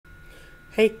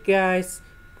Hey guys,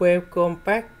 welcome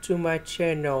back to my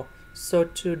channel. So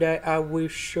today I will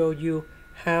show you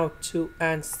how to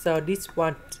answer this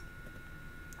one.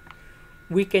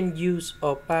 We can use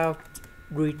about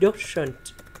reduction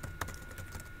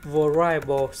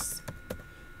variables.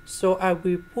 So I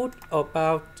will put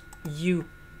about u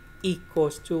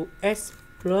equals to x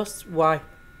plus y.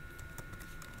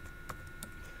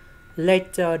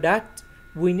 Later that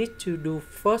we need to do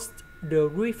first the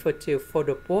derivative for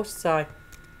the both sides.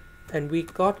 And we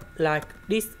got like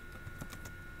this.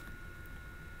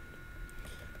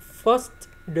 First,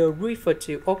 the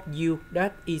derivative of u,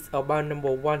 that is about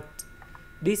number 1.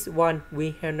 This one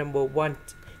we have number 1,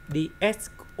 the x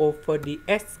over the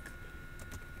x.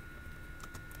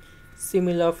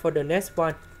 Similar for the next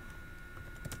one.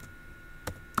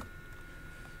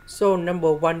 So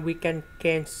number 1 we can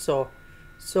cancel.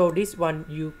 So this one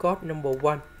you got number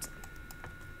 1.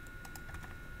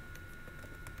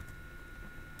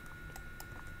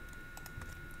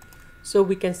 So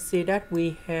we can see that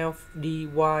we have dy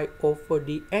over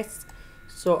dx.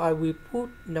 So I will put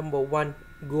number 1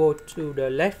 go to the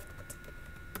left.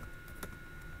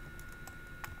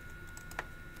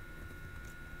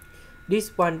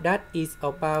 This one that is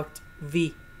about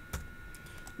v.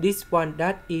 This one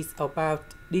that is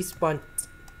about this one.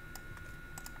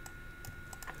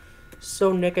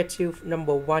 So negative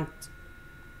number 1.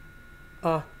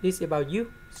 This is about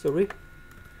u, sorry.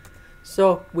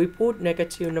 So we put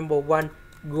negative number 1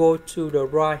 go to the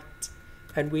right,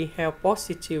 and we have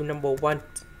positive number 1.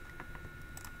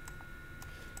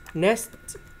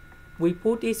 Next, we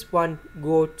put this one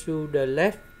go to the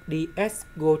left, ds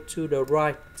go to the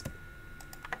right.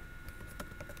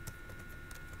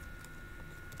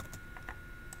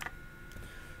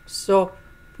 So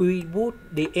we put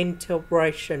the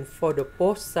integration for the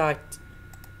both sides.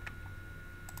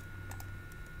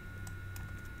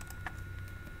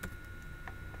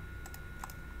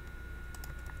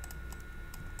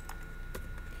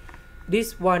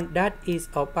 This one that is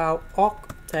about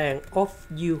octane of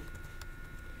u.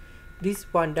 This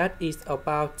one that is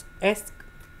about s.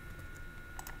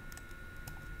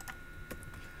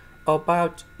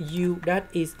 About u that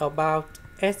is about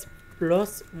s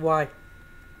plus y.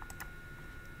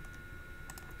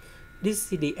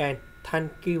 This is the end.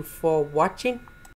 Thank you for watching.